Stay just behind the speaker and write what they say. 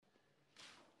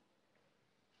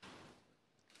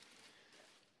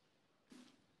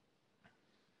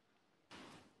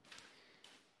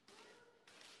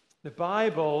The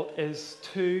Bible is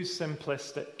too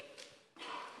simplistic.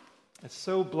 It's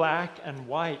so black and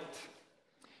white.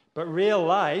 But real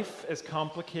life is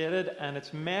complicated and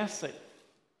it's messy.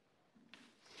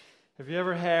 Have you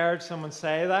ever heard someone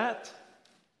say that?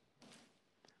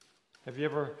 Have you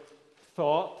ever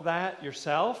thought that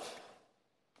yourself?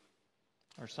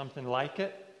 Or something like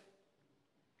it?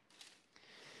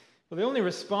 Well, the only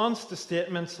response to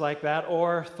statements like that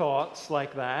or thoughts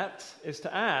like that is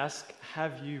to ask,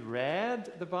 have you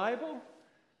read the Bible?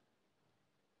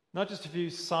 Not just a few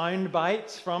sound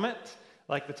bites from it,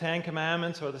 like the Ten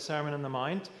Commandments or the Sermon on the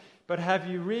Mount, but have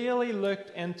you really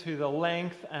looked into the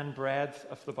length and breadth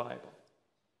of the Bible?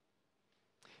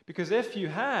 Because if you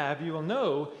have, you will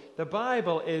know the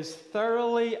Bible is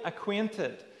thoroughly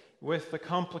acquainted with the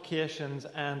complications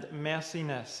and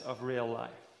messiness of real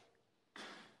life.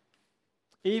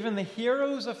 Even the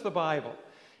heroes of the Bible,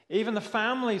 even the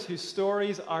families whose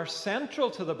stories are central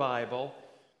to the Bible,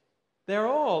 they're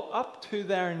all up to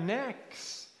their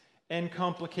necks in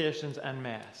complications and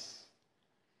mess.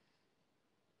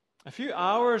 A few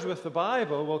hours with the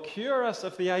Bible will cure us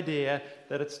of the idea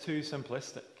that it's too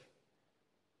simplistic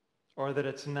or that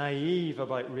it's naive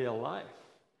about real life.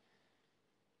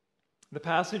 The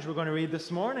passage we're going to read this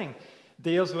morning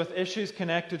deals with issues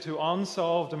connected to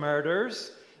unsolved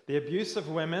murders, the abuse of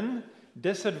women,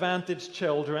 disadvantaged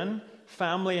children,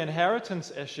 family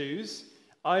inheritance issues,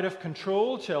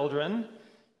 out-of-control children,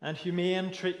 and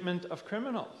humane treatment of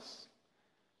criminals.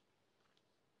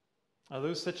 Are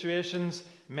those situations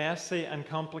messy and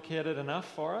complicated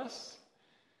enough for us?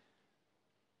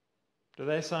 Do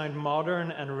they sound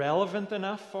modern and relevant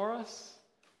enough for us?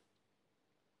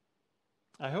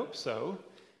 I hope so.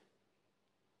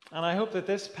 And I hope that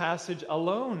this passage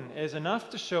alone is enough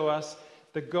to show us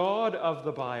the God of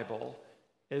the Bible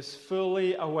is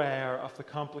fully aware of the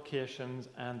complications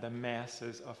and the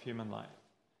messes of human life.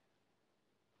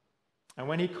 And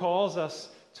when he calls us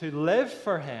to live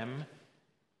for him,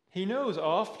 he knows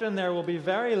often there will be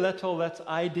very little that's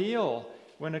ideal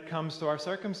when it comes to our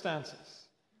circumstances.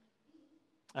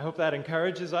 I hope that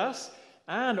encourages us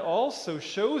and also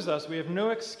shows us we have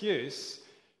no excuse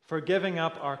for giving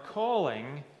up our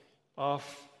calling of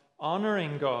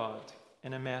honoring God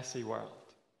in a messy world.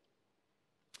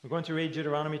 We're going to read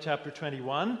Deuteronomy chapter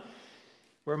 21,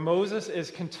 where Moses is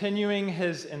continuing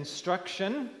his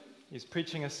instruction. He's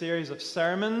preaching a series of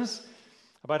sermons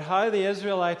about how the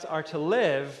Israelites are to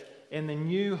live in the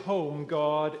new home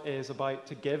God is about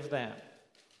to give them.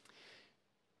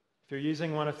 If you're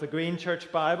using one of the Green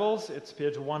Church Bibles, it's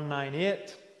page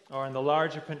 198, or in the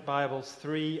larger print Bibles,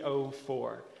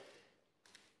 304.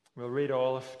 We'll read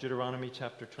all of Deuteronomy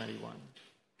chapter 21.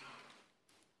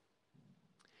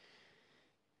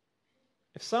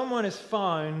 If someone is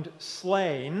found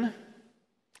slain,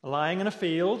 lying in a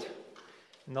field,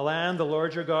 in the land the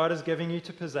Lord your God is giving you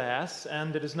to possess,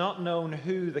 and it is not known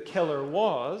who the killer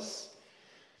was,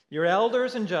 your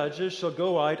elders and judges shall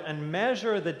go out and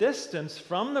measure the distance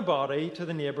from the body to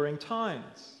the neighboring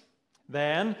towns.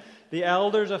 Then the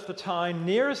elders of the town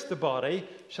nearest the body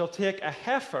shall take a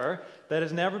heifer that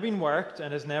has never been worked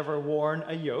and has never worn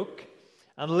a yoke,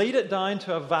 and lead it down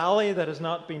to a valley that has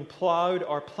not been plowed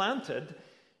or planted,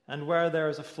 and where there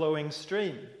is a flowing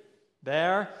stream.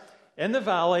 There, in the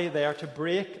valley, they are to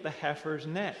break the heifer's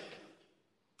neck.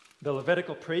 The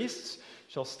Levitical priests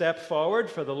shall step forward,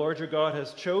 for the Lord your God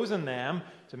has chosen them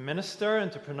to minister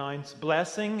and to pronounce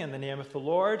blessing in the name of the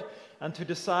Lord, and to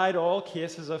decide all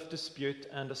cases of dispute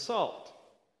and assault.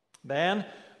 Then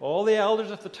all the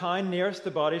elders of the town nearest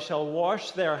the body shall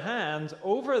wash their hands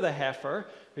over the heifer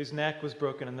whose neck was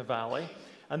broken in the valley,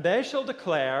 and they shall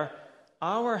declare,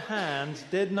 our hands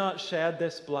did not shed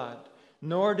this blood,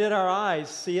 nor did our eyes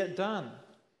see it done.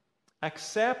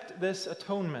 Accept this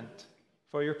atonement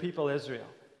for your people Israel,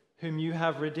 whom you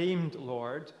have redeemed,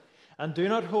 Lord, and do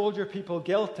not hold your people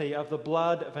guilty of the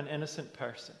blood of an innocent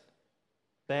person.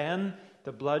 Then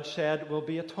the bloodshed will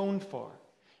be atoned for,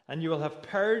 and you will have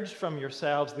purged from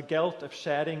yourselves the guilt of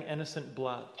shedding innocent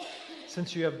blood,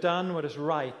 since you have done what is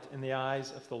right in the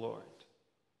eyes of the Lord.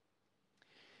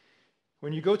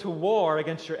 When you go to war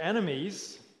against your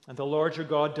enemies, and the Lord your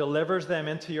God delivers them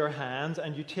into your hands,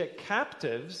 and you take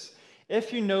captives,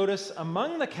 if you notice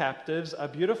among the captives a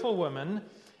beautiful woman,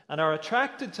 and are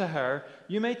attracted to her,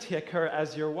 you may take her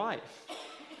as your wife.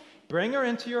 Bring her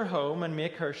into your home and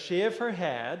make her shave her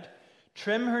head,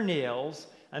 trim her nails,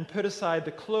 and put aside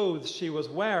the clothes she was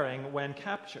wearing when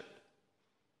captured.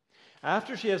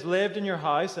 After she has lived in your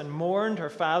house and mourned her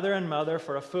father and mother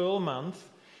for a full month,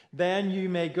 then you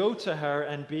may go to her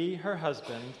and be her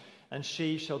husband, and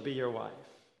she shall be your wife.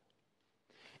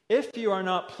 If you are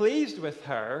not pleased with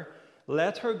her,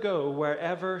 let her go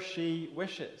wherever she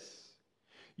wishes.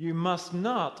 You must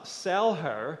not sell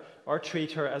her or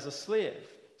treat her as a slave,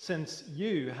 since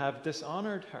you have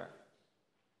dishonored her.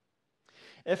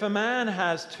 If a man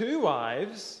has 2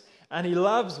 wives, and he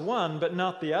loves one but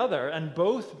not the other, and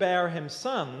both bear him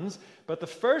sons, but the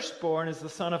firstborn is the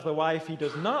son of the wife he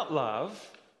does not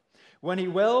love, when he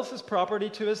wills his property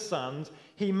to his sons,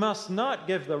 he must not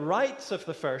give the rights of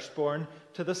the firstborn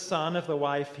to the son of the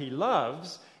wife he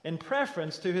loves, in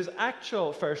preference to his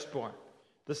actual firstborn,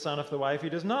 the son of the wife he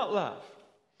does not love.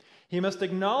 He must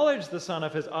acknowledge the son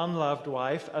of his unloved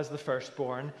wife as the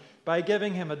firstborn by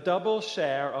giving him a double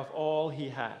share of all he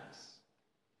has.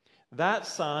 That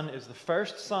son is the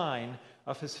first sign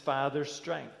of his father's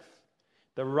strength.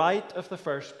 The right of the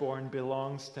firstborn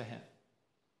belongs to him.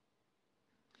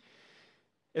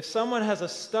 If someone has a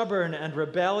stubborn and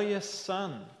rebellious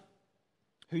son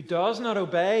who does not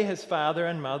obey his father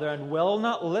and mother and will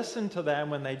not listen to them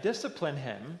when they discipline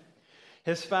him,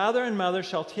 his father and mother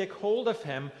shall take hold of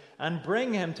him and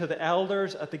bring him to the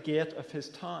elders at the gate of his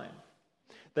town.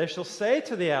 They shall say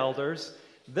to the elders,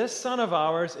 "This son of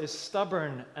ours is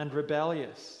stubborn and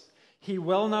rebellious. He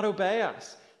will not obey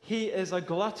us. He is a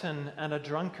glutton and a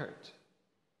drunkard."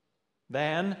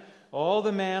 Then all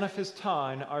the men of his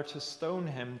town are to stone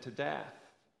him to death.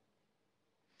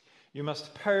 You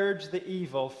must purge the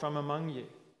evil from among you.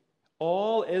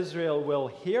 All Israel will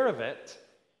hear of it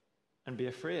and be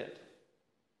afraid.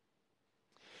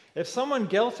 If someone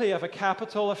guilty of a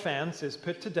capital offense is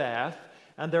put to death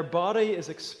and their body is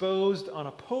exposed on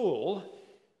a pole,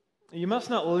 you must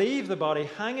not leave the body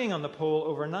hanging on the pole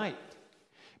overnight.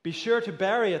 Be sure to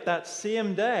bury it that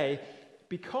same day,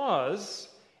 because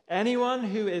anyone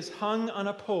who is hung on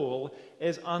a pole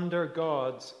is under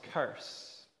God's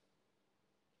curse.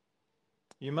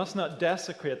 You must not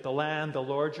desecrate the land the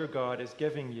Lord your God is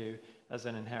giving you as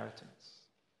an inheritance.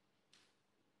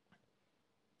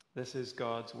 This is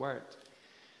God's word.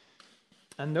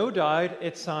 And no doubt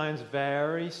it sounds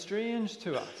very strange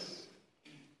to us.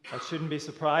 That shouldn't be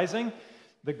surprising.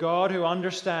 The God who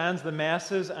understands the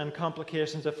messes and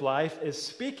complications of life is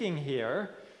speaking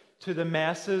here to the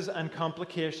messes and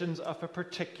complications of a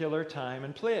particular time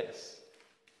and place.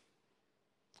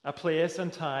 A place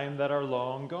and time that are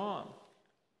long gone.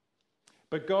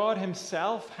 But God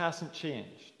himself hasn't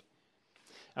changed.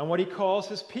 And what he calls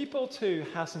his people to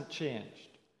hasn't changed.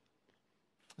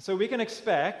 So we can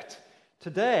expect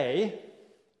today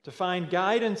to find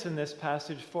guidance in this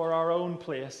passage for our own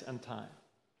place and time.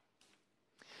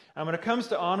 And when it comes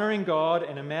to honoring God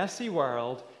in a messy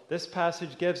world, this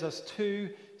passage gives us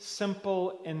 2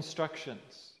 simple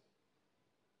instructions.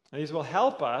 And these will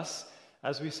help us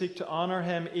as we seek to honor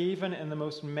him even in the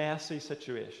most messy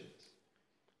situations.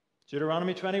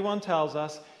 Deuteronomy 21 tells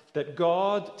us that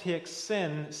God takes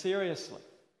sin seriously,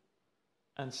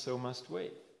 and so must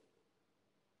we.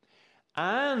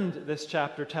 And this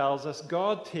chapter tells us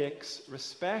God takes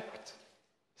respect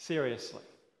seriously,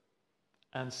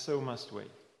 and so must we.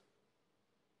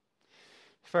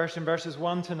 First, in verses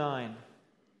 1 to 9,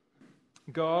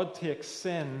 God takes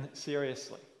sin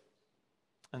seriously,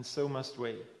 and so must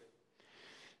we.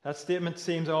 That statement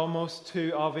seems almost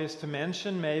too obvious to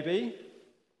mention, maybe,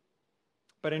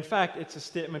 but in fact, it's a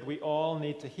statement we all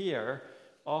need to hear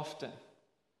often.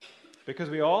 Because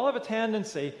we all have a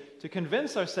tendency to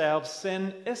convince ourselves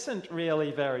sin isn't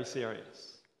really very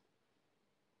serious.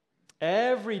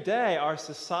 Every day, our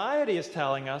society is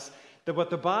telling us that what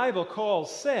the Bible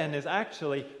calls sin is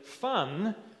actually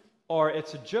fun, or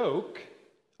it's a joke,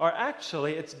 or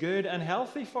actually it's good and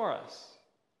healthy for us.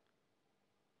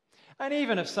 And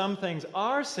even if some things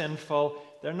are sinful,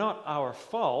 they're not our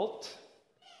fault,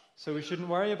 so we shouldn't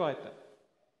worry about them.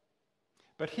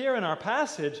 But here in our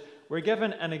passage, we're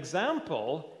given an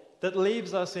example that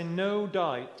leaves us in no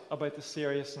doubt about the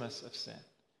seriousness of sin.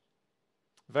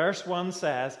 Verse 1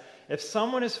 says, "If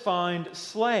someone is found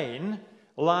slain,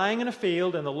 lying in a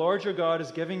field, and the Lord your God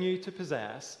is giving you to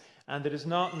possess, and it is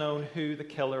not known who the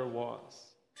killer was."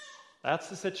 That's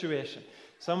the situation.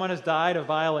 Someone has died a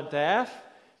violent death.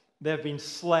 They've been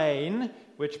slain,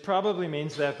 which probably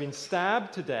means they've been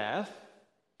stabbed to death,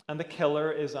 and the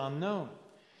killer is unknown.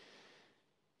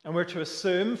 And we're to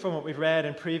assume from what we've read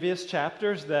in previous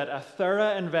chapters that a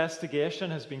thorough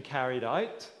investigation has been carried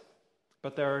out,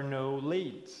 but there are no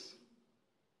leads.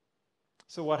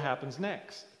 So what happens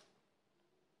next?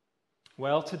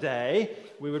 Well, today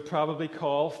we would probably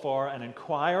call for an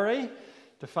inquiry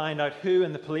to find out who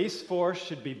in the police force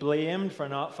should be blamed for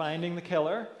not finding the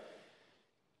killer.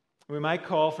 We might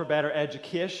call for better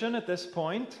education at this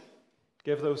point,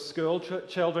 Give those school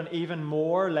children even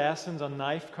more lessons on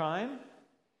knife crime.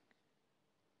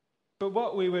 But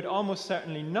what we would almost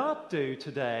certainly not do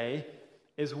today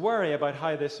is worry about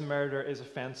how this murder is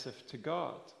offensive to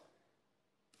God.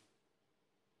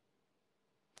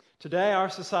 Today, our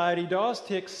society does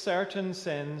take certain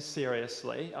sins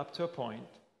seriously, up to a point.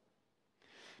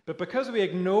 But because we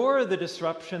ignore the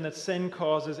disruption that sin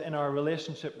causes in our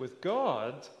relationship with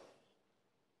God,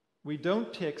 we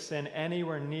don't take sin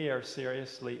anywhere near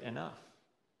seriously enough.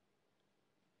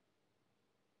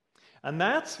 And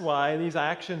that's why these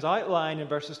actions outlined in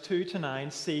verses 2 to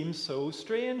 9 seem so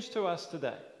strange to us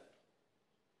today.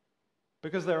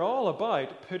 Because they're all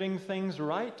about putting things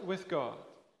right with God.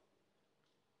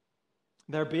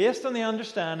 They're based on the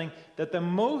understanding that the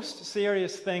most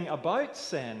serious thing about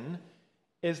sin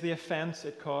is the offense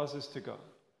it causes to God.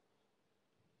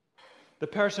 The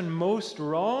person most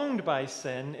wronged by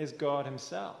sin is God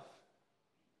himself.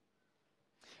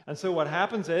 And so what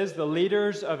happens is the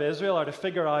leaders of Israel are to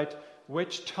figure out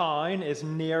which town is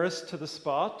nearest to the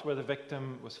spot where the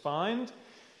victim was found.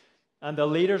 And the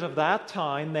leaders of that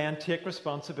town then take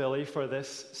responsibility for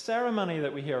this ceremony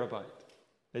that we hear about.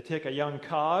 They take a young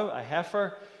cow, a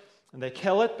heifer, and they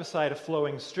kill it beside a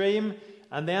flowing stream,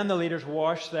 and then the leaders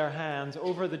wash their hands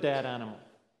over the dead animal.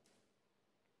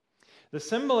 The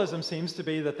symbolism seems to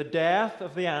be that the death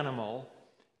of the animal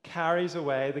carries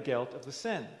away the guilt of the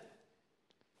sin,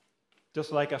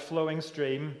 just like a flowing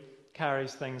stream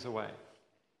carries things away.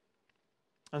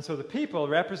 And so the people,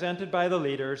 represented by the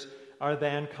leaders, are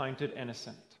then counted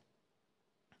innocent.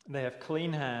 They have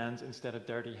clean hands instead of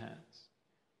dirty hands.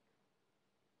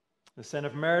 The sin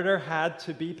of murder had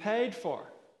to be paid for.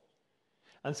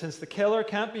 And since the killer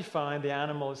can't be found, the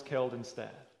animal is killed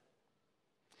instead.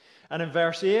 And in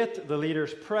verse 8, the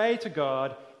leaders pray to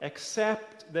God,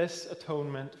 accept this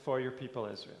atonement for your people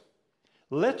Israel.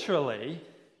 Literally,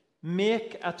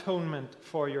 make atonement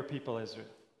for your people Israel.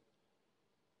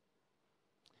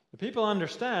 The people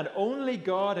understand only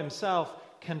God himself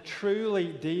can truly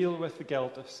deal with the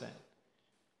guilt of sin.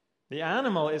 The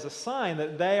animal is a sign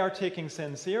that they are taking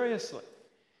sin seriously.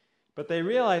 But they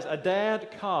realize a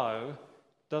dead cow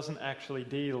doesn't actually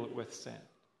deal with sin.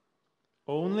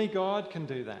 Only God can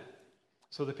do that.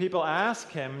 So the people ask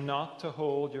him not to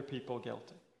hold your people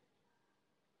guilty.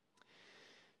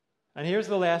 And here's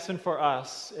the lesson for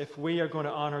us if we are going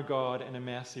to honor God in a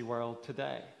messy world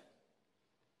today.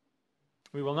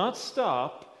 We will not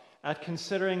stop at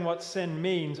considering what sin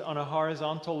means on a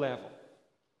horizontal level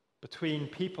between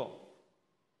people.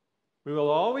 We will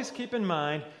always keep in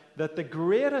mind that the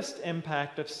greatest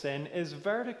impact of sin is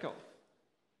vertical.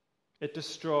 It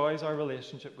destroys our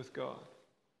relationship with God.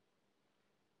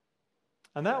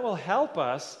 And that will help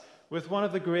us with one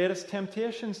of the greatest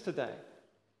temptations today.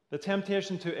 The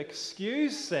temptation to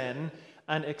excuse sin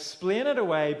and explain it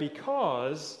away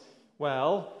because,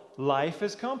 well, life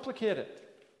is complicated.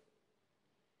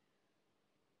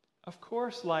 Of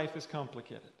course life is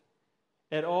complicated.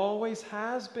 It always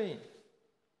has been.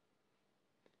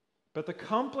 But the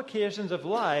complications of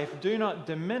life do not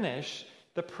diminish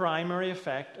the primary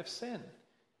effect of sin,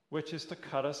 which is to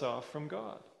cut us off from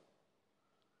God.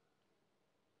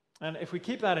 And if we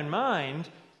keep that in mind,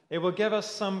 it will give us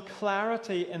some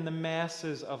clarity in the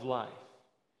messes of life.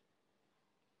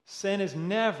 Sin is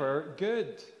never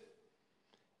good.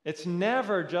 It's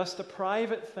never just a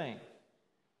private thing.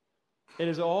 It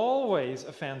is always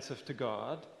offensive to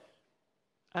God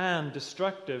and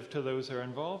destructive to those who are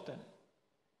involved in it.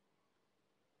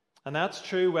 And that's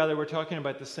true whether we're talking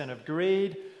about the sin of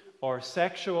greed or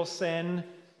sexual sin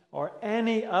or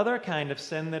any other kind of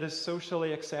sin that is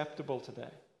socially acceptable today.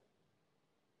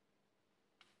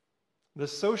 The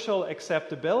social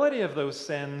acceptability of those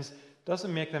sins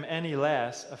doesn't make them any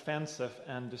less offensive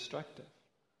and destructive.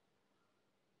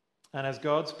 And as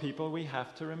God's people, we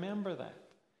have to remember that.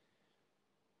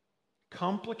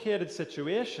 Complicated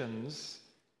situations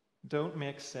don't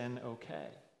make sin okay.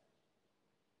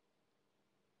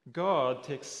 God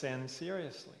takes sin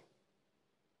seriously,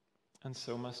 and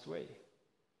so must we.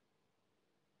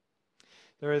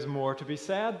 There is more to be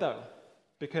said, though,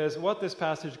 because what this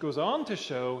passage goes on to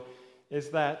show is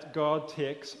that God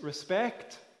takes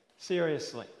respect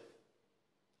seriously,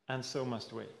 and so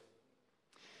must we.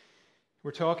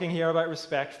 We're talking here about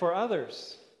respect for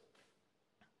others.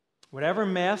 Whatever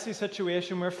messy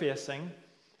situation we're facing,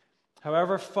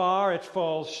 however far it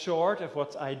falls short of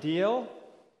what's ideal,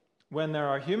 when there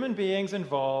are human beings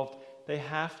involved, they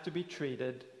have to be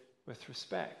treated with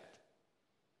respect.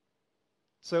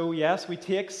 So yes, we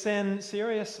take sin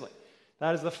seriously.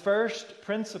 That is the first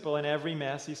principle in every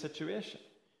messy situation.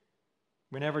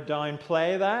 We never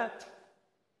downplay that,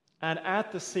 And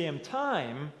at the same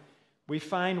time, we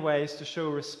find ways to show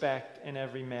respect in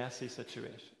every messy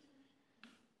situation.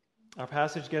 Our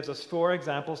passage gives us 4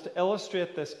 examples to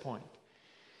illustrate this point.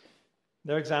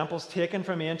 They're examples taken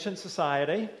from ancient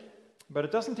society, but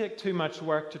it doesn't take too much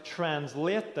work to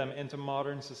translate them into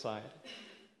modern society.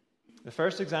 The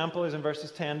first example is in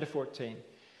verses 10 to 14,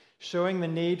 showing the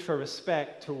need for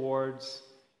respect towards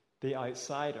the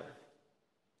outsider.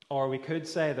 Or we could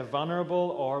say the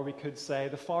vulnerable, or we could say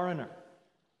the foreigner.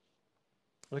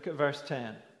 Look at verse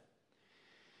 10.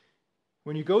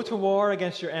 When you go to war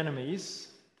against your enemies,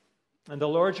 and the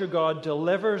Lord your God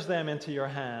delivers them into your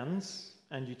hands,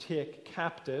 and you take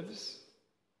captives,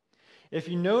 if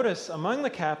you notice among the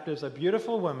captives a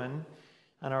beautiful woman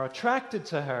and are attracted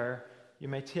to her, you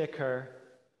may take her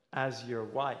as your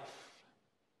wife.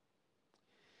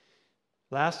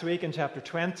 Last week in chapter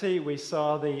 20, we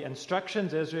saw the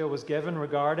instructions Israel was given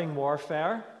regarding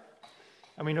warfare.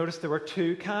 And we noticed there were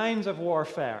 2 kinds of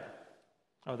warfare.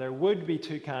 Or there would be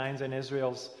 2 kinds in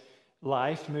Israel's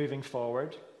life moving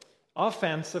forward.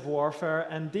 Offensive warfare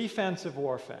and defensive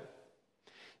warfare.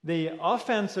 The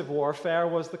offensive warfare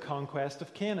was the conquest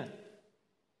of Canaan.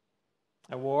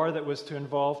 A war that was to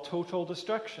involve total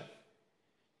destruction.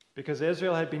 Because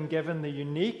Israel had been given the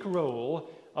unique role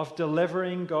of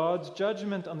delivering God's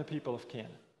judgment on the people of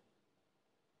Canaan.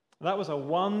 That was a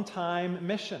one-time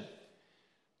mission.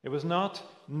 It was not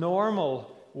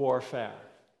normal warfare.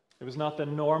 It was not the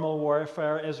normal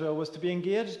warfare Israel was to be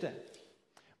engaged in.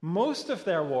 Most of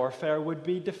their warfare would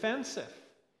be defensive.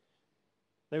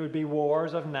 They would be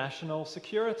wars of national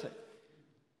security,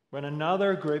 when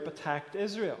another group attacked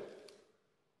Israel.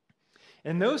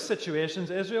 In those situations,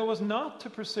 Israel was not to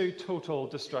pursue total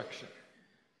destruction.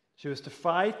 She was to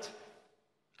fight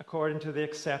according to the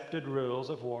accepted rules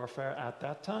of warfare at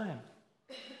that time,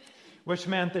 which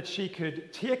meant that she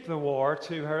could take the war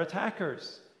to her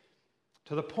attackers,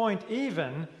 to the point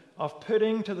even of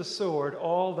putting to the sword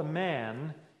all the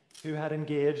men who had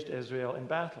engaged Israel in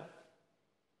battle.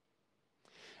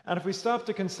 And if we stop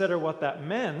to consider what that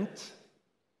meant,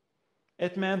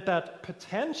 it meant that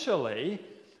potentially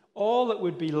all that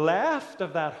would be left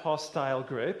of that hostile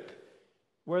group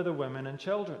were the women and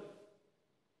children.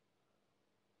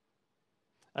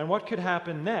 And what could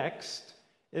happen next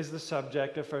is the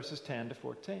subject of verses 10 to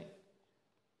 14.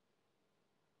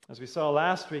 As we saw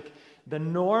last week, the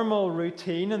normal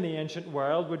routine in the ancient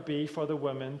world would be for the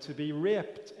women to be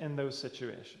raped in those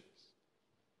situations.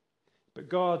 But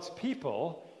God's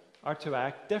people are to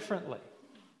act differently.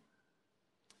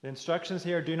 The instructions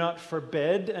here do not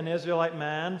forbid an Israelite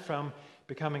man from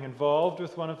becoming involved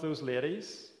with one of those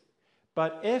ladies,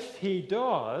 but if he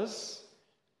does,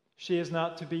 she is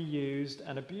not to be used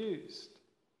and abused.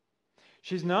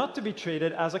 She's not to be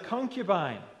treated as a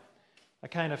concubine, a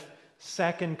kind of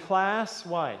second-class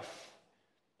wife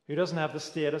who doesn't have the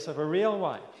status of a real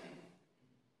wife.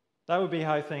 That would be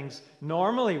how things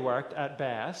normally worked at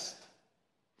best.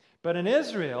 But in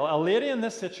Israel, a lady in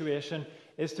this situation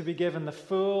is to be given the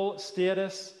full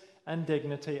status and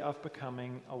dignity of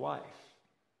becoming a wife,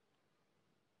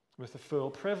 with the full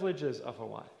privileges of a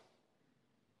wife.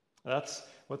 That's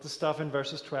what the stuff in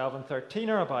verses 12 and 13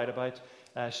 are about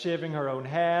shaving her own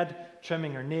head,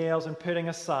 trimming her nails, and putting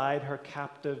aside her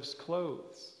captive's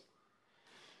clothes.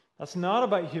 That's not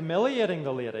about humiliating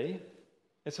the lady.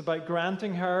 It's about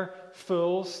granting her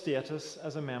full status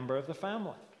as a member of the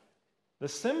family. The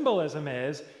symbolism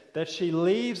is that she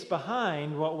leaves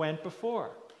behind what went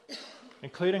before,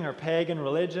 including her pagan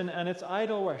religion and its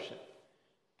idol worship.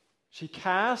 She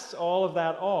casts all of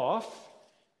that off,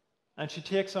 and she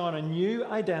takes on a new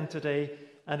identity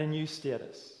and a new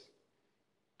status.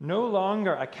 No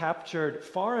longer a captured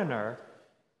foreigner,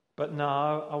 but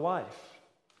now a wife.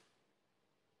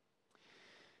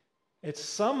 It's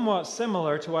somewhat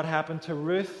similar to what happened to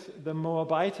Ruth the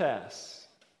Moabitess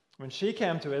when she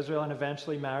came to Israel and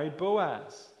eventually married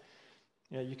Boaz.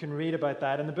 You can read about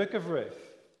that in the book of Ruth.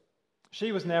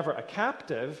 She was never a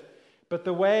captive, but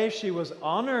the way she was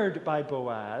honored by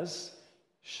Boaz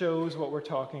shows what we're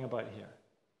talking about here.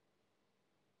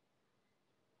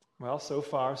 Well, so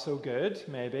far so good,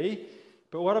 maybe.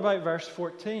 But what about verse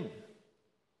 14?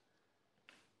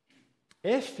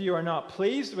 If you are not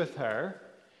pleased with her,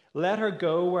 let her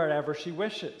go wherever she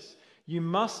wishes. You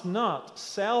must not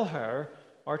sell her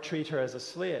or treat her as a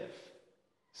slave,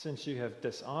 since you have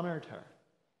dishonored her.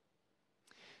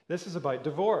 This is about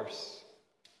divorce.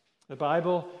 The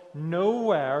Bible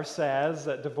nowhere says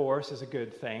that divorce is a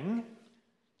good thing,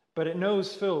 but it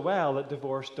knows full well that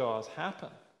divorce does happen.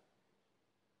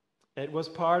 It was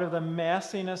part of the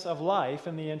messiness of life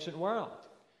in the ancient world,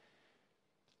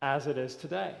 as it is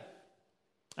today.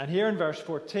 And here in verse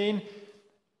 14,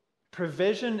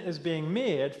 provision is being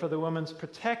made for the woman's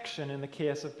protection in the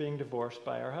case of being divorced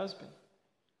by her husband.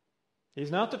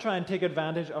 He's not to try and take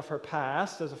advantage of her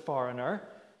past as a foreigner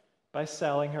by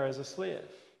selling her as a slave.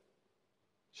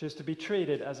 She is to be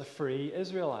treated as a free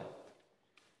Israelite.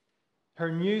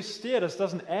 Her new status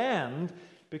doesn't end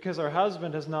because her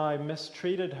husband has now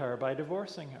mistreated her by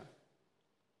divorcing her.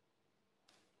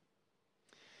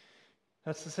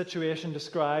 That's the situation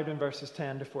described in verses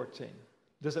 10 to 14.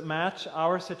 Does it match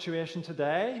our situation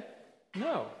today?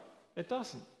 No, it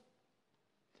doesn't.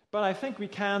 But I think we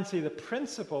can see the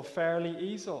principle fairly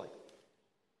easily.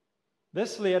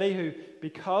 This lady who,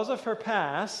 because of her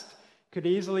past, could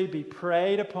easily be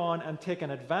preyed upon and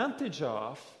taken advantage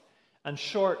of and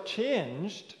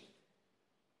shortchanged,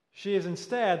 she is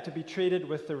instead to be treated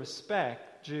with the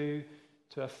respect due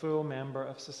to a full member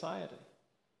of society.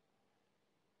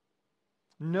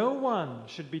 No one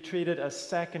should be treated as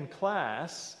second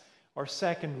class or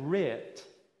second rate,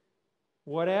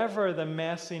 whatever the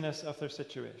messiness of their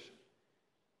situation,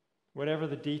 whatever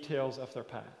the details of their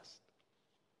past.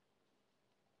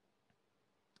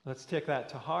 Let's take that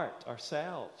to heart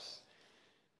ourselves.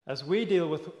 As we deal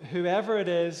with whoever it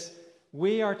is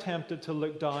we are tempted to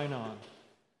look down on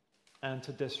and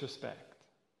to disrespect.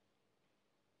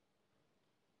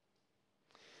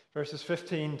 Verses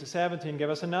 15 to 17 give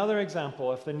us another example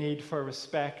of the need for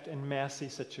respect in messy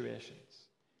situations.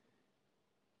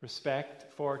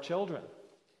 Respect for children.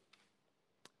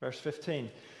 Verse 15.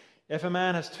 If a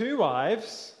man has two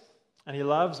wives, and he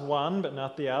loves one but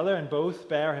not the other, and both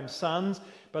bear him sons,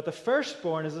 but the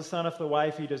firstborn is the son of the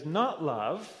wife he does not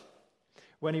love,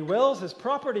 when he wills his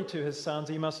property to his sons,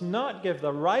 he must not give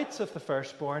the rights of the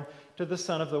firstborn to the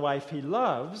son of the wife he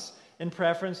loves, in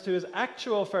preference to his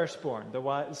actual firstborn,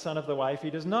 the son of the wife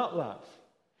he does not love.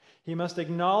 He must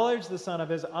acknowledge the son of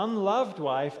his unloved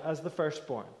wife as the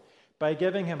firstborn, by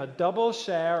giving him a double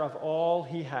share of all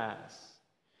he has.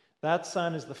 That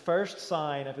son is the first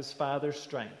sign of his father's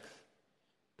strength.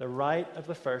 The right of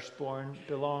the firstborn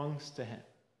belongs to him.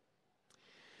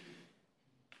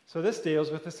 So this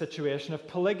deals with the situation of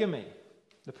polygamy,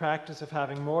 the practice of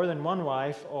having more than one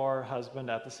wife or husband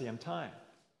at the same time.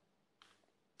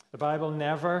 The Bible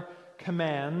never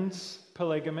commends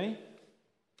polygamy.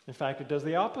 In fact, it does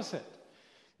the opposite.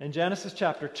 In Genesis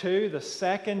chapter 2, the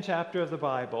second chapter of the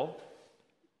Bible,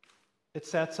 it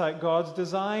sets out God's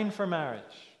design for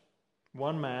marriage,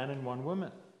 one man and one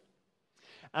woman.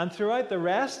 And throughout the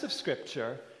rest of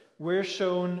Scripture, we're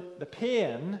shown the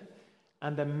pain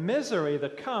and the misery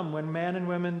that come when men and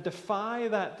women defy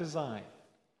that design.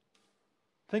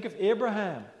 Think of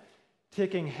Abraham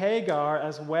taking Hagar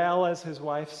as well as his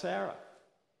wife Sarah.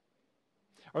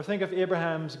 Or think of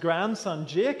Abraham's grandson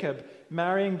Jacob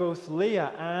marrying both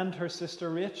Leah and her sister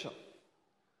Rachel.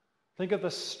 Think of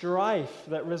the strife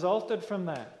that resulted from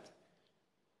that.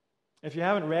 If you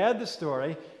haven't read the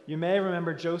story, you may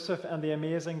remember Joseph and the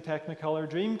amazing Technicolor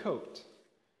Dreamcoat.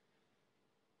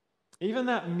 Even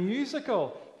that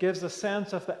musical gives a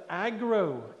sense of the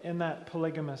aggro in that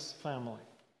polygamous family.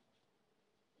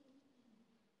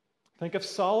 Think of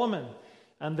Solomon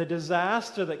and the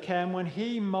disaster that came when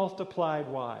he multiplied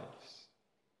wives.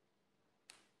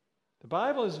 The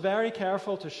Bible is very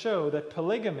careful to show that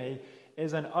polygamy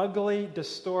is an ugly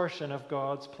distortion of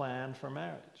God's plan for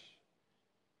marriage.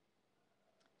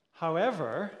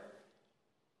 However,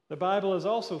 the Bible is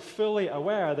also fully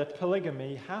aware that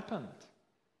polygamy happened.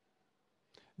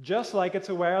 Just like it's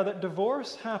aware that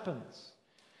divorce happens,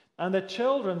 and that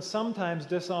children sometimes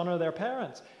dishonor their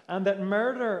parents, and that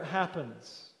murder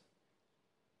happens.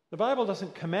 The Bible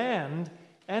doesn't command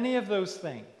any of those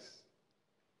things,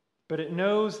 but it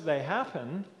knows they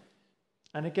happen,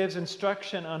 and it gives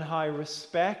instruction on how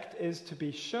respect is to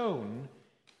be shown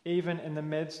even in the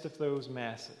midst of those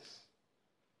messes.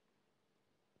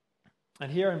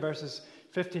 And here in verses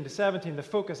 15 to 17, the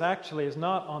focus actually is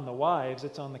not on the wives,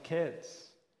 it's on the kids.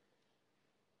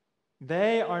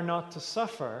 They are not to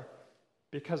suffer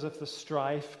because of the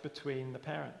strife between the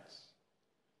parents.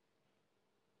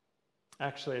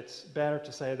 Actually, it's better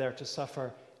to say they're to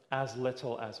suffer as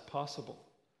little as possible.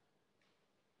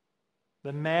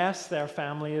 The mess their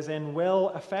family is in will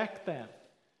affect them.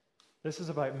 This is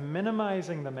about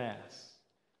minimizing the mess.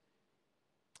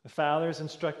 The father is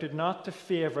instructed not to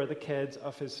favor the kids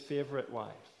of his favorite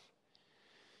wife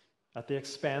at the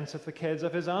expense of the kids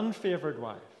of his unfavored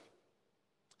wife.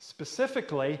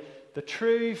 Specifically, the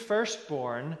true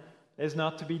firstborn is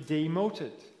not to be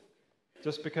demoted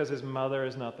just because his mother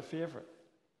is not the favorite.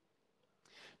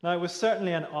 Now, it was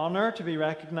certainly an honor to be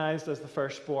recognized as the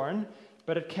firstborn,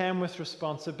 but it came with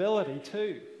responsibility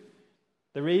too.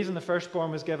 The reason the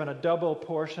firstborn was given a double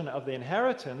portion of the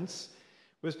inheritance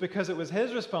was because it was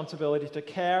his responsibility to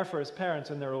care for his parents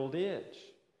in their old age,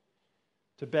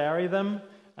 to bury them,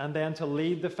 and then to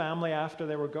lead the family after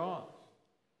they were gone.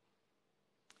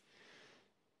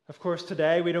 Of course,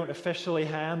 today we don't officially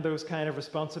hand those kind of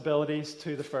responsibilities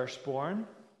to the firstborn.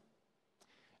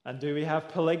 And do we have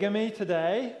polygamy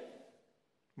today?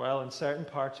 Well, in certain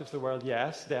parts of the world,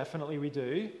 yes, definitely we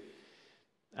do.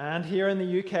 And here in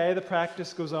the UK, the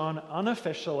practice goes on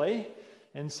unofficially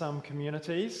in some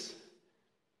communities.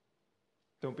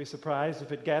 Don't be surprised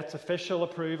if it gets official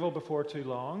approval before too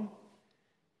long.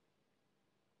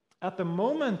 At the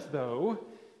moment, though,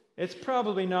 it's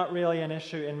probably not really an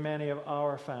issue in many of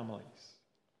our families.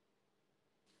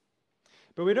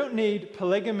 But we don't need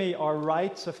polygamy or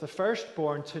rights of the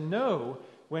firstborn to know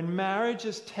when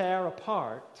marriages tear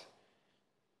apart,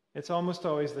 it's almost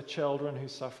always the children who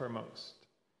suffer most.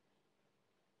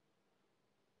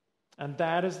 And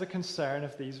that is the concern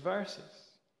of these verses.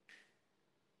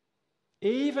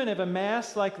 Even if a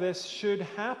mess like this should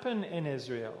happen in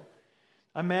Israel,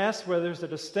 a mess where there's a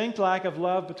distinct lack of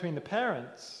love between the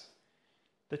parents,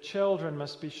 the children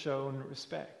must be shown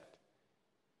respect.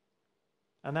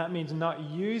 And that means not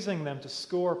using them to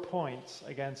score points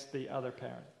against the other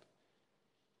parent.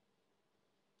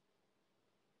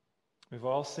 We've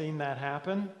all seen that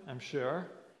happen, I'm sure.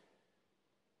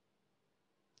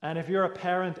 And if you're a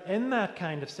parent in that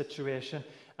kind of situation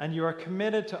and you are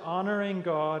committed to honoring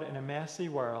God in a messy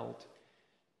world,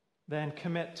 then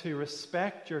commit to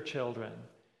respect your children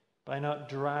by not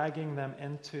dragging them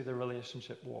into the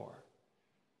relationship war.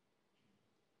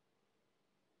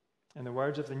 In the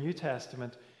words of the New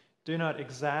Testament, do not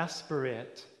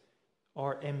exasperate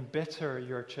or embitter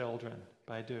your children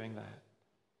by doing that.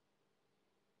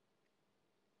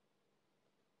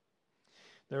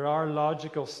 There are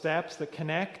logical steps that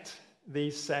connect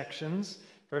these sections.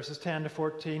 Verses 10 to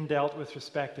 14 dealt with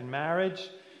respect in marriage.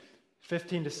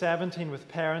 15 to 17 with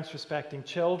parents respecting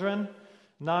children.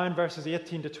 Now in verses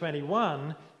 18 to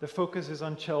 21, the focus is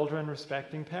on children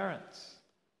respecting parents.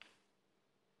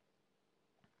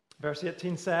 Verse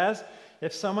 18 says,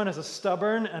 if someone has a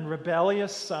stubborn and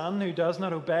rebellious son who does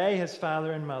not obey his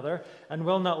father and mother and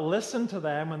will not listen to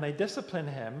them when they discipline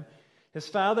him, his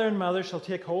father and mother shall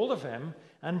take hold of him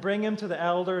and bring him to the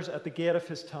elders at the gate of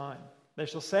his town. They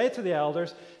shall say to the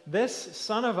elders, this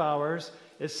son of ours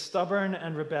is stubborn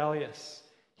and rebellious.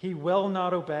 He will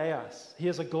not obey us. He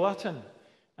is a glutton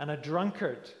and a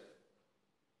drunkard.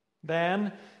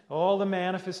 Then all the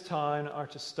men of his town are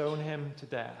to stone him to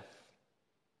death.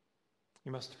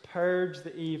 You must purge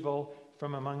the evil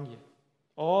from among you.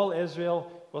 All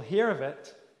Israel will hear of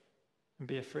it and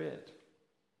be afraid.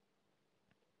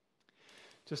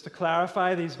 Just to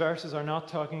clarify, these verses are not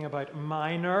talking about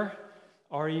minor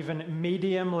or even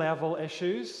medium-level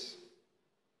issues.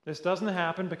 This doesn't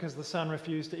happen because the son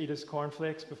refused to eat his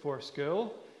cornflakes before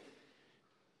school,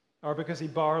 or because he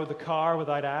borrowed the car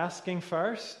without asking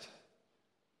first.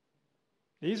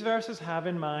 These verses have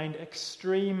in mind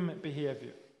extreme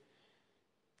behavior,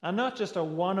 and not just a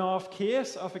one-off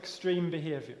case of extreme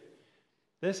behavior.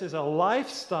 This is a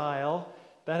lifestyle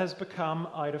that has become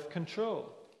out of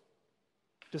control,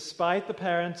 despite the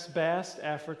parents' best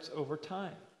efforts over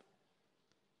time.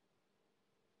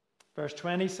 Verse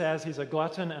 20 says he's a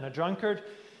glutton and a drunkard.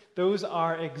 Those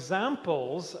are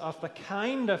examples of the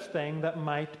kind of thing that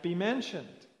might be mentioned.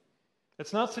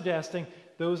 It's not suggesting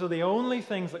those are the only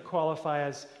things that qualify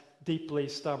as deeply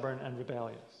stubborn and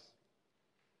rebellious.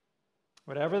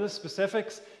 Whatever the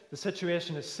specifics, the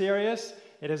situation is serious.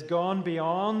 It has gone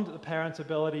beyond the parents'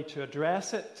 ability to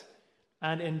address it.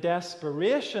 And in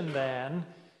desperation then,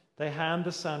 they hand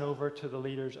the son over to the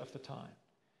leaders of the town.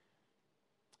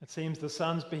 It seems the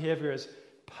son's behavior is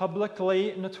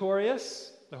publicly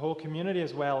notorious. The whole community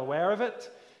is well aware of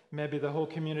it. Maybe the whole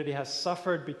community has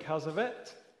suffered because of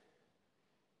it.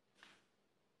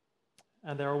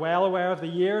 And they're well aware of the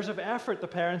years of effort the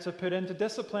parents have put into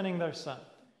disciplining their son.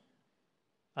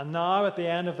 And now, at the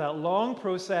end of that long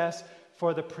process,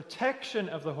 for the protection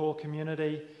of the whole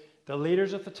community, the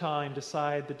leaders of the town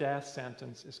decide the death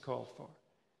sentence is called for.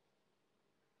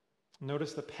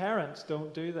 Notice the parents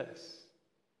don't do this.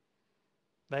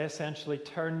 They essentially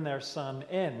turn their son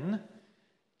in,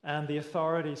 and the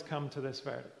authorities come to this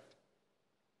verdict.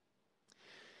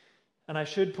 And I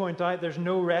should point out there's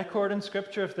no record in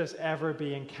Scripture of this ever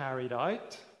being carried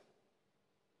out.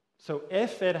 So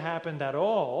if it happened at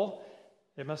all,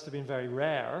 it must have been very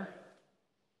rare.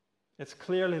 It's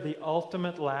clearly the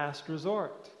ultimate last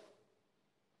resort.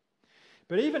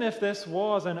 But even if this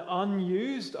was an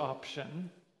unused option,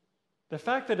 The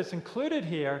fact that it's included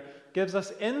here gives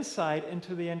us insight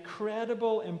into the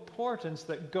incredible importance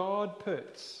that God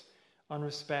puts on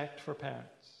respect for parents.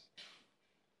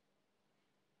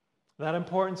 That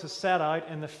importance is set out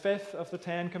in the 5th of the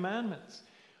 10 Commandments.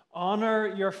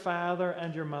 Honor your father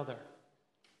and your mother,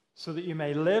 so that you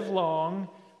may live long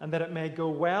and that it may go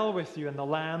well with you in the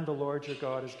land the Lord your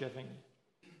God is giving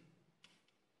you.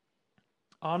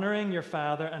 Honoring your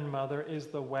father and mother is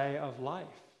the way of life.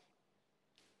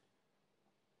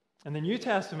 In the New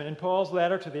Testament, in Paul's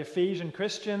letter to the Ephesian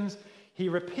Christians, he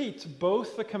repeats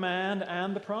both the command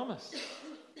and the promise.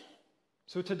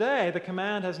 So today, the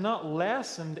command has not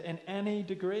lessened in any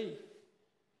degree.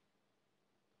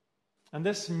 And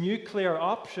this nuclear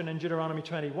option in Deuteronomy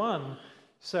 21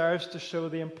 serves to show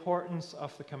the importance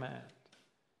of the command.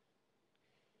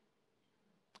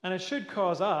 And it should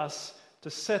cause us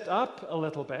to sit up a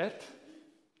little bit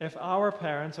if our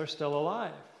parents are still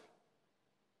alive.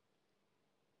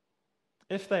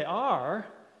 If they are,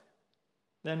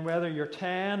 then whether you're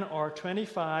 10 or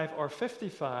 25 or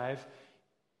 55,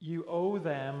 you owe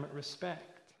them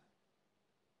respect.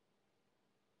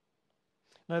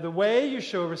 Now, the way you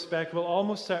show respect will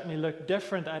almost certainly look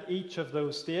different at each of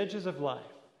those stages of life.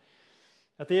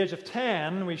 At the age of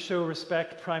 10, we show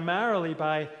respect primarily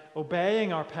by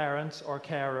obeying our parents or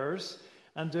carers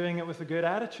and doing it with a good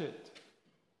attitude.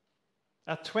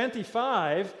 At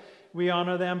 25, we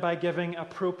honor them by giving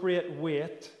appropriate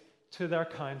weight to their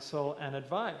counsel and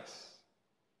advice.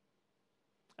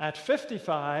 At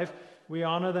 55, we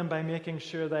honor them by making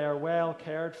sure they are well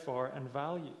cared for and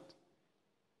valued.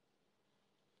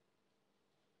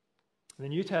 The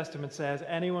New Testament says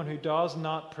anyone who does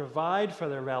not provide for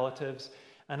their relatives,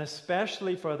 and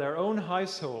especially for their own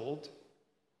household,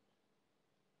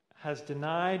 has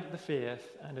denied the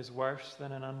faith and is worse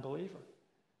than an unbeliever.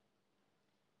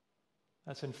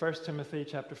 That's in 1 Timothy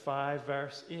chapter 5,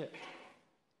 verse 8.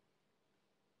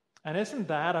 And isn't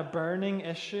that a burning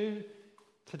issue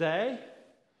today?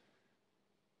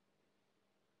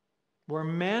 Where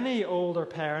many older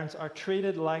parents are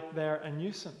treated like they're a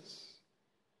nuisance.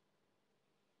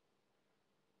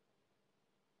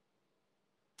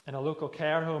 In a local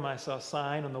care home, I saw a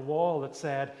sign on the wall that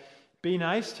said, "Be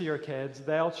nice to your kids,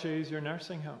 they'll choose your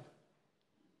nursing home."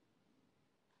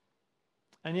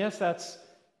 And yes, that's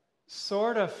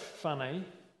sort of funny,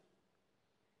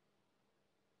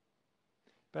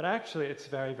 but actually it's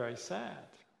very, very sad.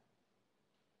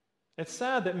 It's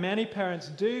sad that many parents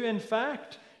do, in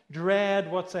fact, dread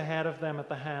what's ahead of them at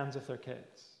the hands of their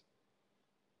kids.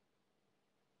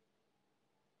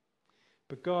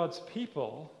 But God's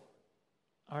people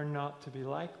are not to be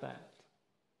like that.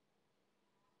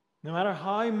 No matter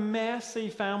how messy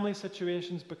family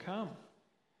situations become,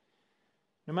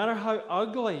 no matter how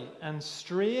ugly and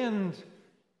strained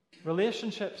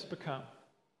relationships become,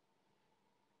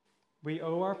 we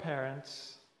owe our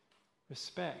parents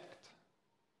respect.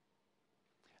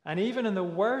 And even in the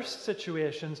worst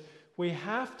situations, we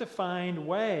have to find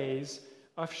ways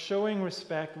of showing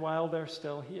respect while they're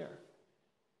still here.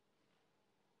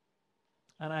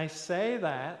 And I say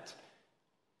that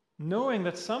knowing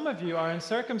that some of you are in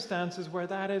circumstances where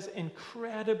that is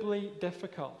incredibly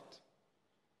difficult,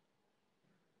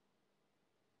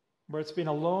 where it's been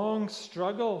a long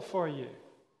struggle for you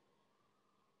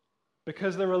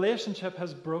because the relationship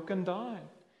has broken down.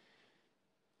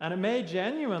 And it may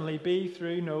genuinely be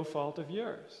through no fault of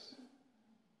yours.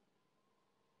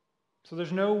 So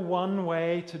there's no one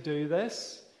way to do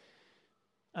this.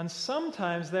 And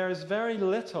sometimes there is very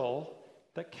little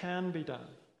that can be done.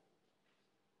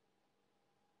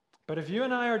 But if you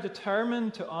and I are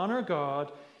determined to honor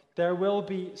God, there will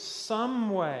be some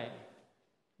way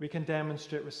we can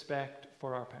demonstrate respect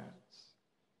for our parents.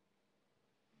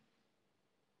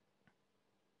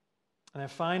 And then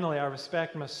finally, our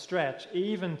respect must stretch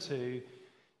even to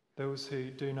those who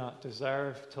do not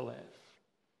deserve to live.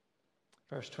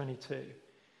 Verse 22.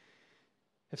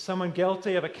 If someone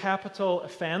guilty of a capital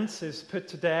offense is put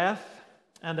to death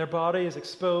and their body is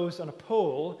exposed on a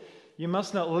pole, you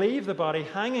must not leave the body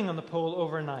hanging on the pole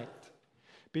overnight.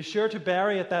 Be sure to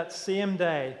bury it that same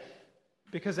day,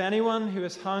 because anyone who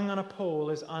is hung on a pole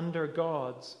is under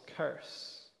God's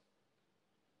curse.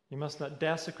 You must not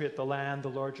desecrate the land the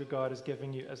Lord your God is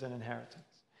giving you as an inheritance.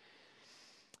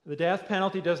 The death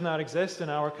penalty does not exist in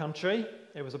our country.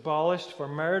 It was abolished for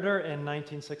murder in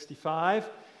 1965.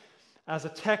 As a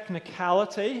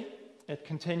technicality, it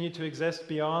continued to exist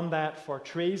beyond that for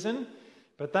treason,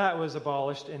 but that was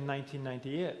abolished in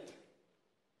 1998.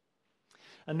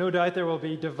 And no doubt there will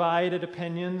be divided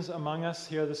opinions among us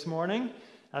here this morning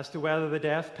as to whether the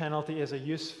death penalty is a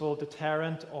useful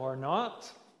deterrent or not.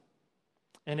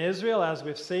 In Israel, as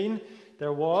we've seen,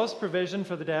 there was provision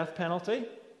for the death penalty.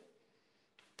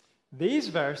 These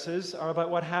verses are about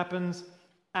what happens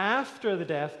after the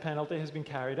death penalty has been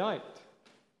carried out.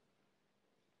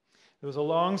 There was a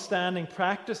long-standing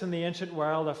practice in the ancient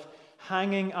world of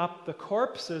hanging up the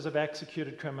corpses of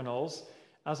executed criminals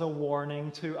as a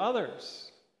warning to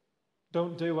others.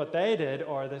 Don't do what they did,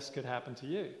 or this could happen to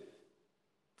you.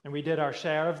 And we did our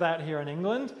share of that here in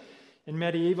England. In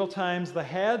medieval times, the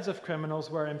heads of criminals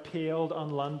were impaled on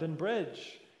London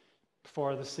Bridge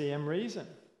for the same reason.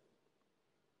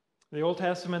 The Old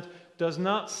Testament does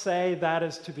not say that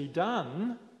is to be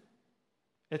done.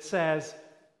 It says,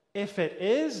 if it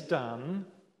is done,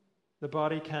 the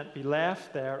body can't be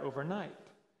left there overnight.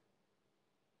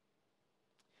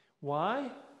 Why?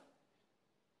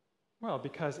 Well,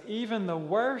 because even the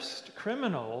worst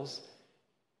criminals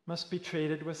must be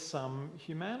treated with some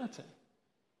humanity.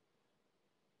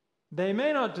 They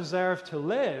may not deserve to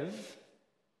live,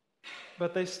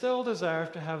 but they still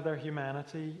deserve to have their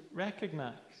humanity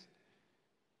recognized.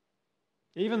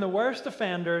 Even the worst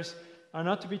offenders are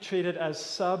not to be treated as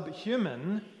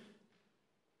subhuman.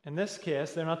 In this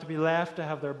case, they're not to be left to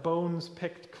have their bones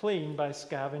picked clean by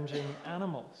scavenging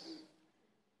animals.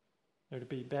 They're to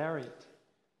be buried.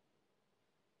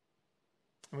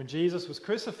 And when Jesus was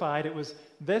crucified, it was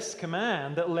this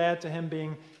command that led to him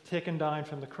being taken down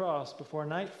from the cross before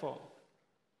nightfall.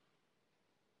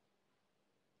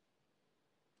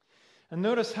 And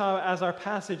notice how, as our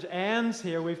passage ends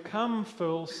here, we've come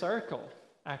full circle,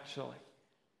 actually.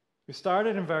 We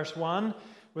started in verse 1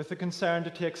 with the concern to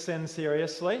take sin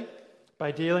seriously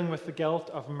by dealing with the guilt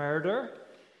of murder.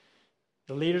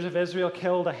 The leaders of Israel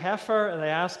killed a heifer, and they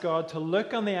asked God to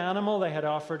look on the animal they had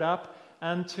offered up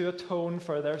and to atone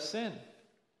for their sin.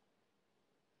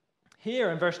 Here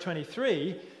in verse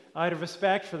 23, out of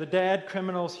respect for the dead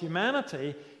criminal's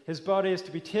humanity, his body is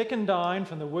to be taken down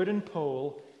from the wooden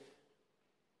pole.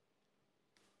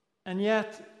 And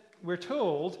yet, we're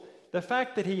told, the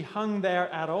fact that he hung there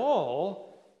at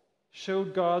all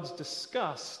showed God's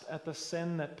disgust at the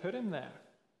sin that put him there.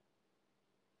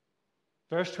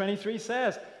 Verse 23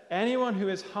 says, anyone who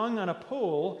is hung on a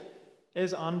pole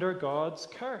is under God's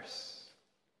curse.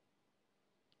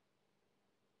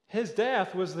 His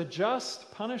death was the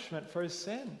just punishment for his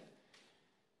sin.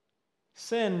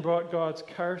 Sin brought God's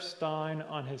curse down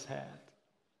on his head.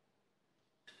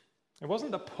 It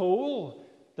wasn't the pole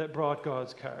that brought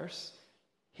God's curse.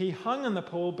 He hung on the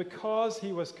pole because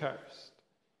he was cursed.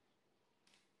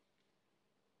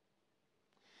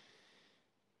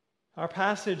 Our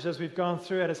passage, as we've gone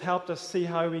through it, has helped us see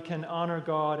how we can honor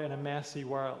God in a messy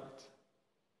world.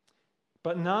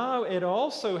 But now it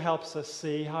also helps us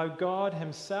see how God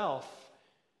himself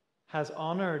has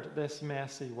honored this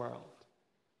messy world.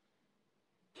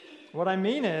 What I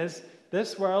mean is,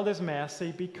 this world is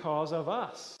messy because of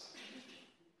us.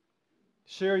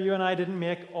 Sure, you and I didn't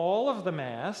make all of the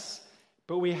mess,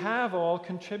 but we have all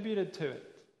contributed to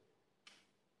it.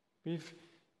 We've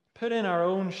put in our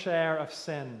own share of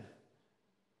sin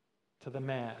to the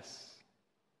mess.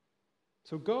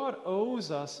 So God owes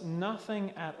us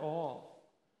nothing at all.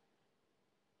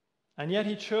 And yet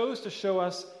he chose to show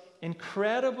us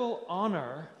incredible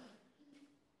honor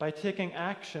by taking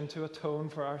action to atone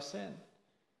for our sin.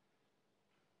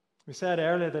 We said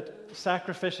earlier that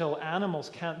sacrificial animals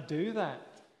can't do that.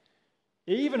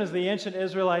 Even as the ancient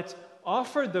Israelites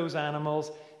offered those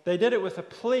animals, they did it with a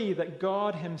plea that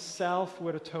God himself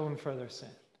would atone for their sin.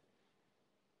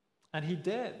 And he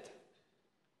did.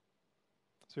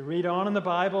 As we read on in the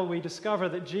Bible, we discover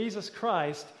that Jesus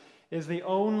Christ is the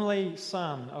only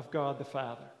Son of God the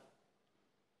Father.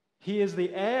 He is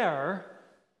the heir,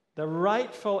 the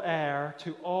rightful heir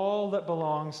to all that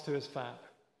belongs to his Father.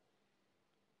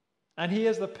 And he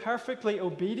is the perfectly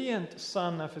obedient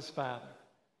Son of his Father.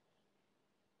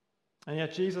 And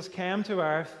yet Jesus came to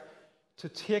earth to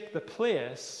take the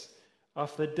place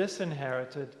of the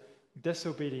disinherited,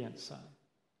 disobedient Son.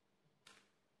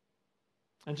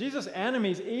 And Jesus'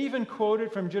 enemies even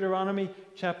quoted from Deuteronomy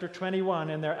chapter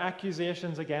 21 in their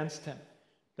accusations against him.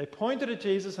 They pointed at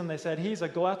Jesus and they said, he's a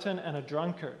glutton and a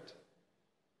drunkard.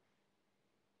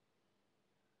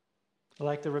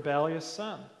 Like the rebellious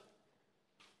son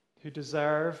who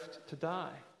deserved to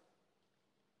die.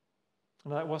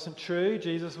 And that wasn't true.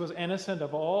 Jesus was innocent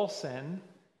of all sin,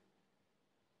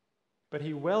 but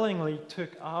he willingly took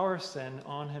our sin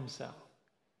on himself.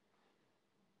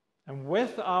 And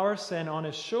with our sin on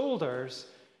his shoulders,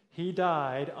 he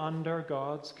died under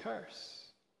God's curse.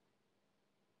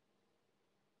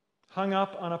 Hung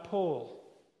up on a pole,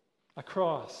 a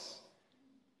cross,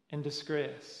 in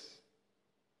disgrace.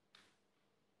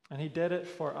 And he did it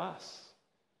for us.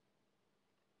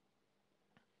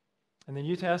 In the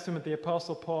New Testament, the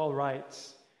Apostle Paul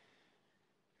writes,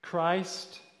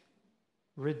 Christ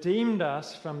redeemed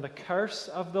us from the curse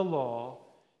of the law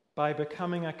by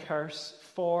becoming a curse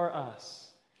for us.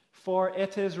 For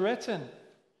it is written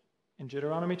in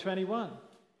Deuteronomy 21,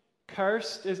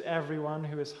 cursed is everyone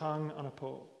who is hung on a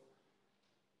pole.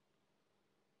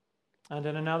 And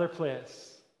in another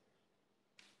place,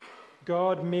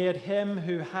 God made him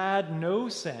who had no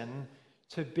sin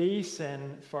to be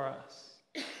sin for us,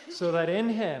 so that in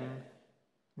him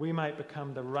we might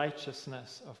become the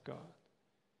righteousness of God.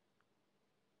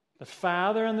 The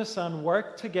Father and the Son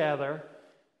worked together.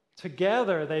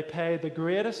 Together they paid the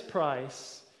greatest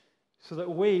price so that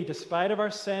we, despite of our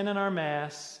sin and our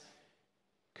mess,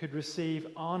 could receive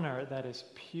honor that is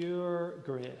pure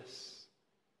grace.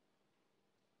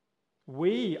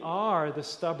 We are the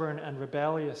stubborn and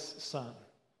rebellious son.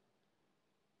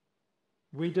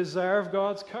 We deserve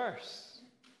God's curse,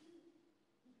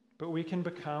 but we can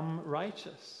become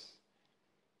righteous.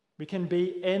 We can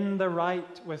be in the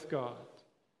right with God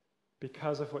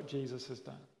because of what Jesus has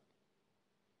done.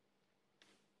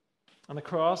 And the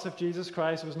cross of Jesus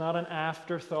Christ was not an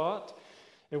afterthought.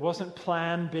 It wasn't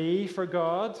plan B for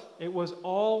God. It was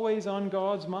always on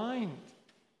God's mind,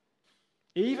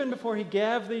 even before he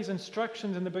gave these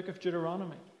instructions in the book of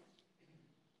Deuteronomy.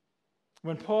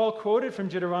 When Paul quoted from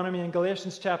Deuteronomy in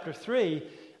Galatians chapter 3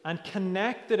 and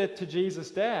connected it to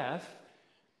Jesus' death,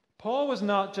 Paul was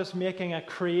not just making a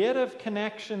creative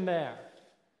connection there.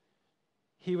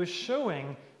 He was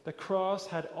showing the cross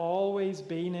had always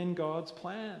been in God's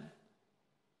plan.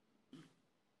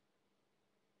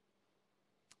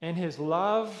 In his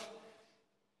love,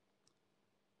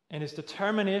 in his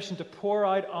determination to pour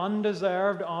out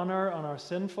undeserved honor on our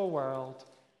sinful world,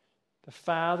 the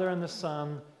Father and the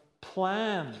Son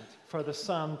planned for the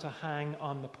Son to hang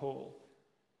on the pole,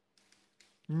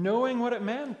 knowing what it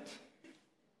meant,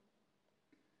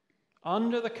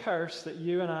 under the curse that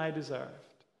you and I deserved.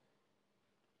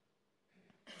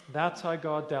 That's how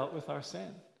God dealt with our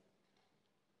sin.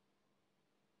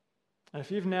 And if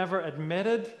you've never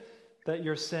admitted that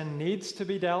your sin needs to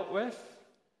be dealt with,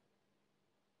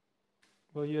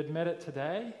 will you admit it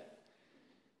today?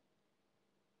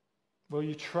 Will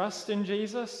you trust in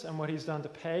Jesus and what he's done to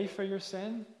pay for your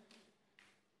sin?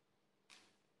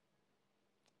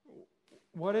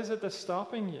 What is it that's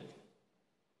stopping you?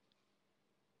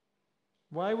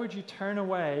 Why would you turn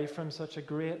away from such a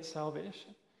great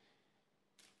salvation?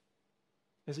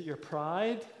 Is it your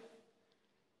pride?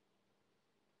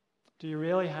 Do you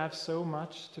really have so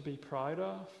much to be proud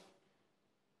of?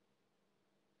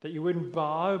 That you wouldn't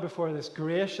bow before this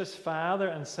gracious Father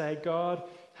and say, God,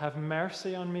 have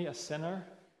mercy on me, a sinner.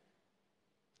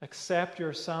 Accept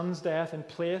your Son's death in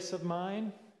place of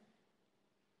mine.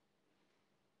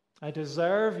 I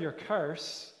deserve your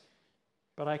curse,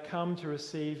 but I come to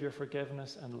receive your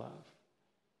forgiveness and love.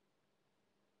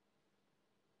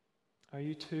 Are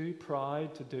you too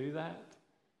proud to do that?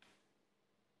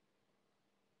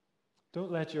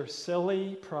 Don't let your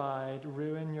silly pride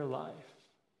ruin your life.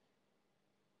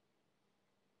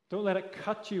 Don't let it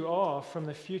cut you off from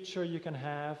the future you can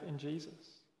have in Jesus.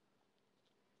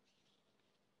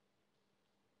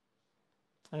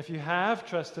 And if you have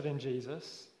trusted in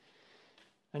Jesus,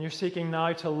 and you're seeking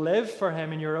now to live for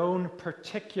him in your own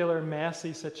particular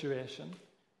messy situation,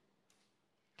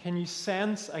 can you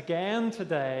sense again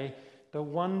today the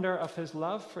wonder of his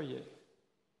love for you?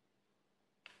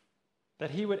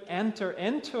 That he would enter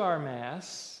into our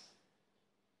mess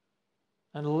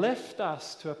and lift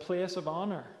us to a place of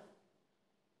honor,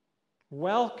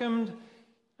 welcomed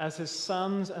as his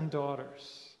sons and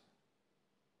daughters,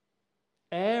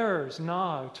 heirs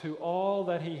now to all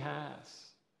that he has.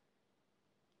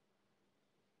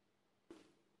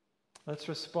 Let's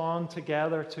respond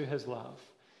together to his love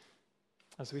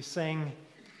as we sing,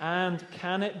 "And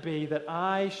can it be that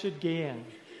I should gain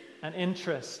an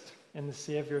interest in the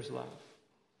Savior's love?"